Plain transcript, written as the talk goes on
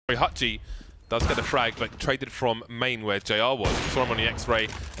GamerHUTV does get a frag, but traded from main where JR was. We saw him on the X-ray,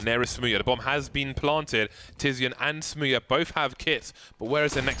 and there is ScreaM. The bomb has been planted. Tizian and ScreaM both have kits, but where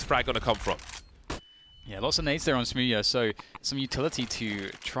is the next frag going to come from? Yeah, lots of nades there on ScreaM, so some utility to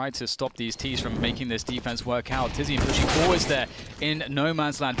try to stop these Ts from making this defense work out. Tizian pushing forwards there in no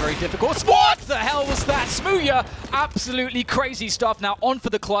man's land, very difficult. What the hell was that? ScreaM, absolutely crazy stuff. Now on for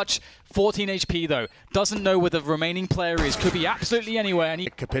the clutch, 14 HP though. Doesn't know where the remaining player is, could be absolutely anywhere. And he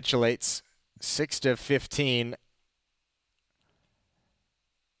capitulates 6-15.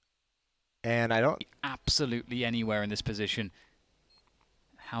 And I don't... Absolutely anywhere in this position.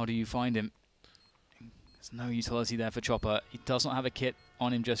 How do you find him? There's no utility there for Chopper. He does not have a kit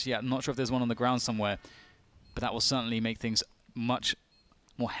on him just yet. I'm not sure if there's one on the ground somewhere, but that will certainly make things much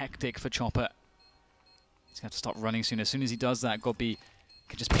more hectic for Chopper. He's going to have to start running soon. As soon as he does that, Godby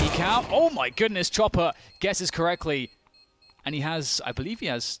can just peek out. Oh my goodness, Chopper guesses correctly. And he has, I believe he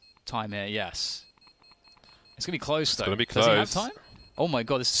has time here, yes. It's going to be close though. It's going to be close. Does he have time? Oh my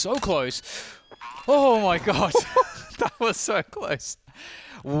god, this is so close. Oh my god. That was so close.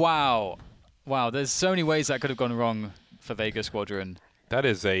 Wow. Wow, there's so many ways that could have gone wrong for Vega Squadron. That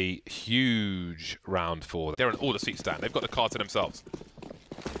is a huge round for them. They're in all the seat stand. They've got the car to themselves.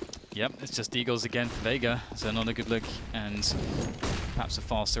 Yep, it's just Eagles again for Vega, so not a good look, and perhaps a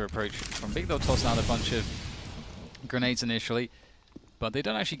faster approach from Big. They'll toss out a bunch of grenades initially, but they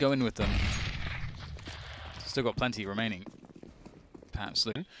don't actually go in with them. Still got plenty remaining. Perhaps.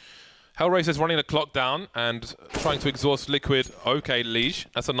 Hellraiser's running the clock down and trying to exhaust Liquid. Okay, Liege.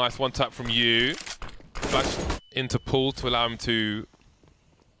 That's a nice one tap from you. Flash into Pool to allow him to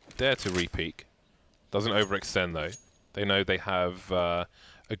dare to re-peek. Doesn't overextend though. They know they have a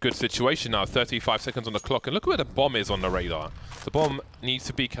good situation now. 35 seconds on the clock. And look where the bomb is on the radar. The bomb needs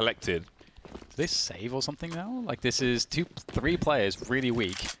to be collected. Do they save or something now? Like this is 3 players really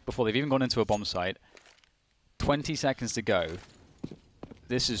weak before they've even gone into a bomb site. 20 seconds to go.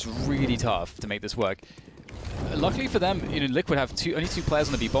 This is really tough to make this work. Luckily for them, Liquid have only 2 players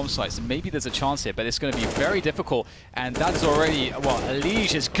on the B bomb sites, and maybe there's a chance here, but it's going to be very difficult. And that is already, well,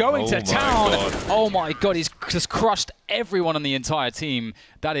 Elige is going to town. Oh my god, he's just crushed everyone on the entire team.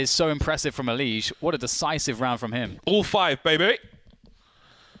 That is so impressive from Elige. What a decisive round from him. All 5, baby.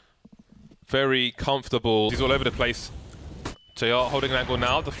 Very comfortable. He's all over the place. JR holding an angle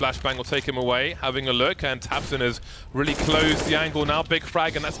now. The flashbang will take him away. Having a look, and Tabson has really closed the angle now. Big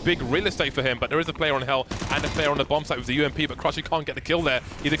frag, and that's big real estate for him. But there is a player on Hell and a player on the bomb site with the UMP, but Crushy can't get the kill there.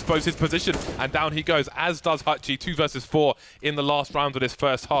 He's exposed his position, and down he goes, as does Hutchie. 2 versus 4 in the last round of this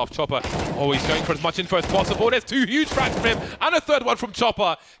first half. Chopper, oh, he's going for as much info as possible. There's 2 huge frags from him, and a third one from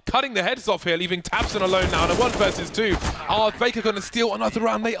Chopper. Cutting the heads off here, leaving Tabson alone now, and a 1 versus 2. Are Vega going to steal another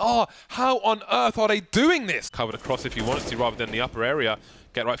round? They are. How on earth are they doing this? Covered across if he wants to, rather than the upper area.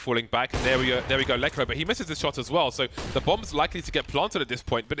 Get right falling back. There we go, Lekro, but he misses the shot as well, so the bomb's likely to get planted at this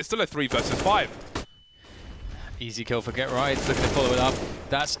point, but it's still a 3 versus 5. Easy kill for Get Right, looking to follow it up.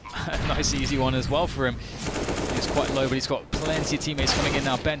 That's a nice easy one as well for him. He's quite low, but he's got plenty of teammates coming in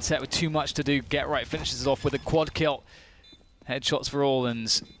now. Bentet with too much to do. Get Right finishes it off with a quad kill. Headshots for all,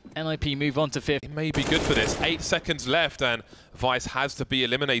 and NIP move on to 5th. It may be good for this. 8 seconds left, and Vice has to be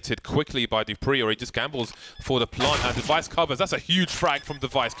eliminated quickly by Dupree, or he just gambles for the plant, and Device covers. That's a huge frag from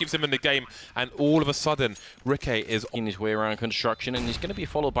Device, keeps him in the game, and all of a sudden, Ricky is in his way around construction, and he's going to be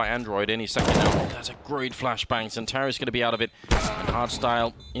followed by Android any second now. That's a great flashbang. Santara's going to be out of it. And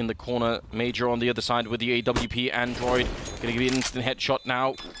Hardstyle in the corner, Major on the other side with the AWP. Android going to give an instant headshot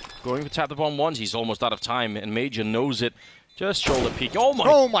now. Going to tap the bomb once. He's almost out of time, and Major knows it. Just shoulder peek. Oh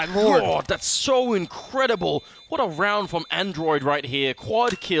my lord! God, that's so incredible. What a round from Android right here.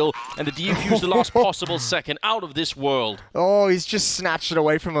 Quad kill, and the defuse the last possible second. Out of this world. Oh, he's just snatched it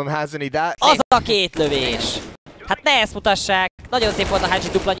away from him, hasn't he? That. Az a 2 lövés. Hát ne ezt mutassák. Nagyon szép volt a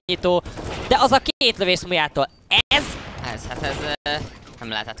HG dupla nyitó, de az a 2 lövés ScreaMjától. Ez nem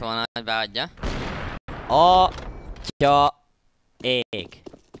lehetett volna, hogy beadja. Atya ég.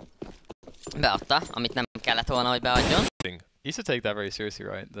 Beadta, amit nem kellett volna, hogy beadjon. You used to take that very seriously,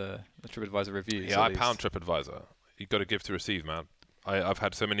 right? The TripAdvisor reviews. Yeah, I pound TripAdvisor. You've got to give to receive, man. I've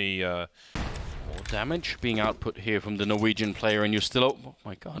had so many... More damage being output here from the Norwegian player, and you're still... Oh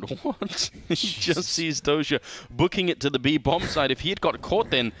my god, what? He just sees Doja booking it to the B bomb side. If he had got caught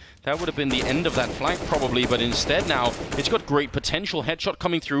then, that would have been the end of that flank probably, but instead now it's got great potential. Headshot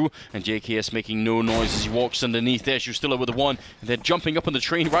coming through, and JKS making no noise as he walks underneath there. Shustilla with the one, and they're jumping up on the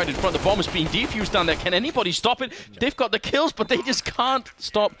train right in front. The bomb is being defused down there. Can anybody stop it? They've got the kills, but they just can't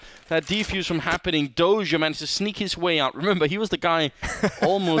stop that defuse from happening. Doja managed to sneak his way out. Remember, he was the guy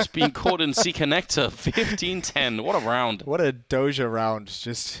almost being caught in C connector. 15-10. What a round. What a Doja round.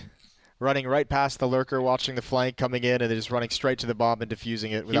 Just running right past the lurker, watching the flank coming in, and then just running straight to the bomb and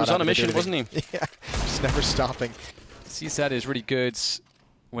defusing it. He was on a mission, wasn't he? Yeah, just never stopping. CSAT is really good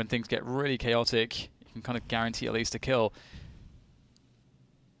when things get really chaotic. You can kind of guarantee at least a kill.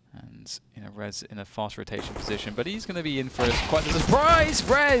 And Rez in a fast rotation position, but he's going to be in for quite a surprise.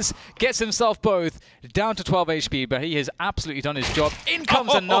 Rez gets himself both down to 12 HP, but he has absolutely done his job. In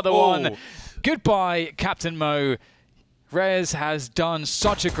comes another one. Goodbye, Captain Mo. Rez has done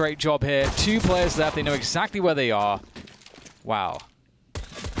such a great job here. 2 players left. They know exactly where they are. Wow.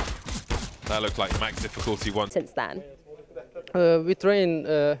 That looked like max difficulty one. Since then, we train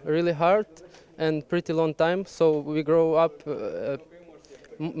really hard and pretty long time, so we grow up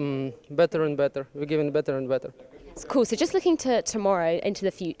better and better. We're getting better and better. it's cool. So just looking to tomorrow, into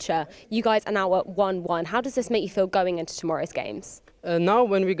the future, you guys are now at 1-1. How does this make you feel going into tomorrow's games? Now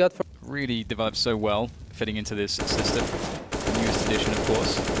when we got... Really developed so well, fitting into this system. The newest edition, of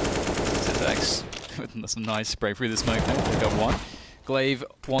course. Zitex with some nice spray through the smoke there. They got one. Glaive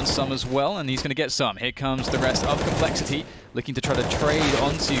wants some as well, and he's going to get some. Here comes the rest of Complexity, looking to try to trade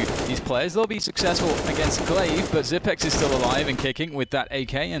onto these players. They'll be successful against Glaive, but Zipex is still alive and kicking with that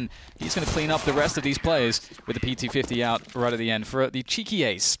AK, and he's going to clean up the rest of these players with the PT50 out right at the end for the cheeky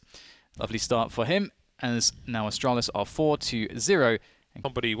ace. Lovely start for him, as now Astralis are 4-0.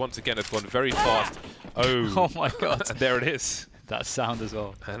 Somebody once again has gone very fast. Oh my god. There it is. That sound as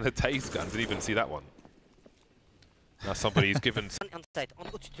well. And the taste gun, didn't even see that one. Now somebody's given... On side, on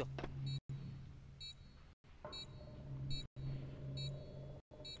au-dessus.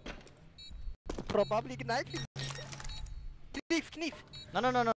 Probably knife. Knife.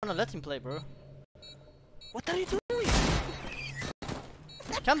 No, let him play, bro. What are you doing?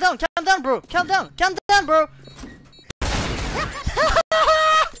 Calm down, bro. Calm down, bro.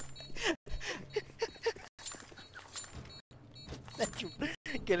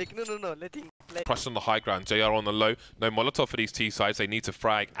 No, let him play. Crush on the high ground, JR on the low. No Molotov for these T sides, they need to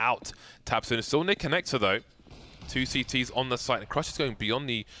frag out. Tabson still near connector though. 2 CTs on the site, and Crush is going beyond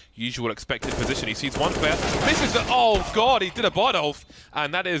the usual expected position. He sees one player, misses the, oh god, he did a Bardolph,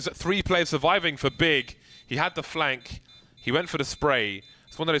 and that is 3 players surviving for Big. He had the flank, he went for the spray.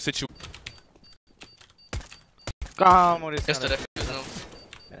 It's one of those situations. Calma, Just the defuse,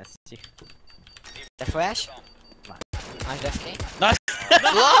 no. Flash? Nice FK. Nice!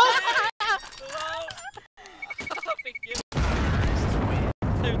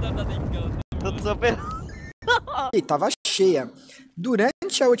 E tava cheia.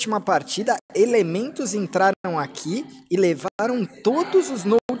 Durante a última partida, elementos entraram aqui e levaram todos os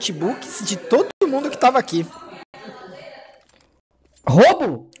notebooks de todo mundo que tava aqui.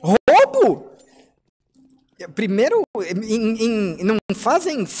 Roubo? Roubo? Primeiro, não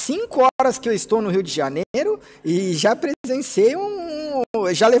fazem 5 horas que eu estou no Rio de Janeiro e já presenciei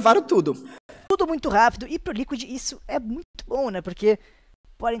já levaram tudo. Tudo muito rápido, e pro Liquid isso é muito bom, né? Porque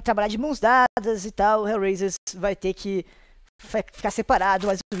podem trabalhar de mãos dadas e tal, o Hellraisers vai ter que ficar separado,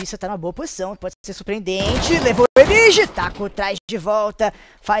 mas o Issa tá numa boa posição, pode ser surpreendente, levou o Elige, Taco traz de volta,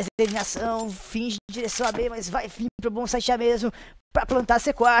 faz a eliminação, finge direção a B, mas vai vir pro bom site mesmo, pra plantar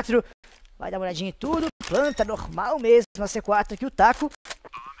C4, vai dar uma olhadinha em tudo, planta normal mesmo a C4 aqui, o Taco,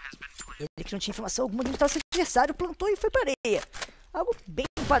 ele que não tinha informação alguma de onde estava seu adversário, plantou e foi pra areia, algo bem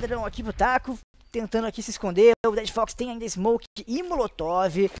padrão aqui pro Taco, tentando aqui se esconder, o Dead Fox tem ainda Smoke e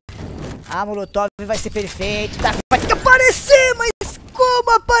Molotov, a Molotov vai ser perfeito, o Taco vai ter que aparecer, mas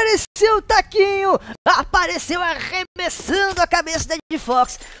como apareceu o Taquinho? Apareceu arremessando a cabeça da Dead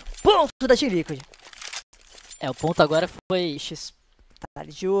Fox, ponto da Team Liquid. O ponto agora foi X. Tá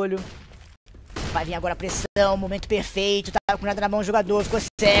ali de olho. Vai vir agora a pressão, momento perfeito, tá com nada na mão o jogador, ficou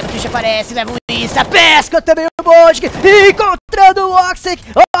cego, o Twitch aparece, leva o Issa, pesca também o Bodk, encontrando o Oxec,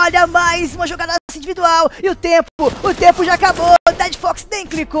 olha mais uma jogada individual, e o tempo já acabou, o Dead Fox nem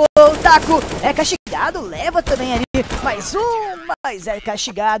clicou, o Taco é castigado, leva também ali, mais um, mas é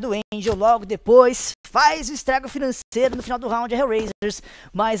castigado, o Angel logo depois faz o estrago financeiro no final do round, Hellraisers,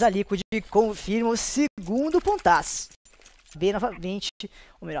 mas a Liquid confirma o segundo pontaço. B novamente,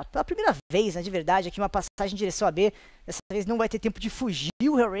 ou melhor, pela primeira vez, né, de verdade, aqui uma passagem em direção a B, dessa vez não vai ter tempo de fugir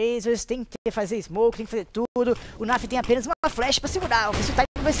o Hellraisers, tem que fazer smoke, tem que fazer tudo, o Naf tem apenas uma flash pra segurar, o time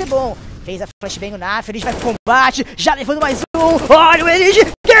vai ser bom, fez a flashbang o Naf, ele vai pro combate, já levando mais um, olha o Elige,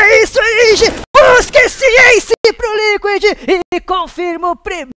 Que isso, Elige? Busca esse ace pro Liquid e confirma o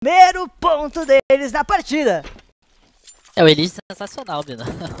primeiro ponto deles na partida. É, o Elige sensacional, Bino.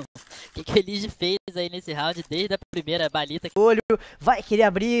 O que o Elige fez aí nesse round desde a primeira balita? Olho, vai querer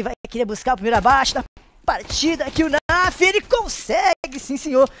abrir, vai querer buscar o primeiro abate da partida aqui o Naf, ele consegue, sim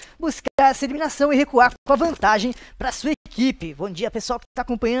senhor, buscar essa eliminação e recuar com a vantagem para sua equipe. Bom dia, pessoal que está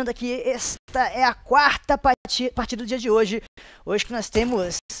acompanhando aqui, esta é a quarta partida do dia de hoje. Hoje que nós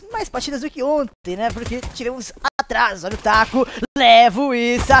temos mais partidas do que ontem, né, porque tivemos atraso. Olha o taco, leva o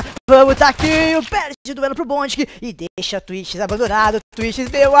Issa, vamos taquinho, perde o duelo pro Bondic e deixa Twitches abandonado. Twitches,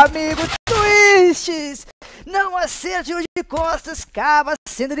 meu amigo, Twitches, não acerta hoje de costas, acaba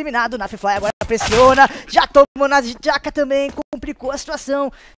sendo eliminado. Nafifly agora pressiona, já tomou na jaca também, complicou a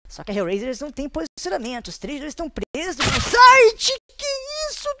situação. Só que a Hellraisers não tem posicionamento, os 3 estão presos no site. Que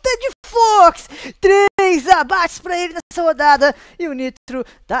isso, Ted Fox? 3 abates pra ele nessa rodada. E o Nitro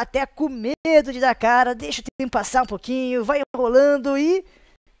tá até com medo de dar cara, deixa o tempo passar um pouquinho, vai rolando e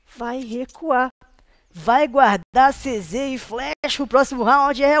vai recuar. Vai guardar CZ e Flash pro próximo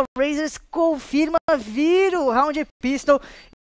round. A Hellraisers confirma, vira o round Pistol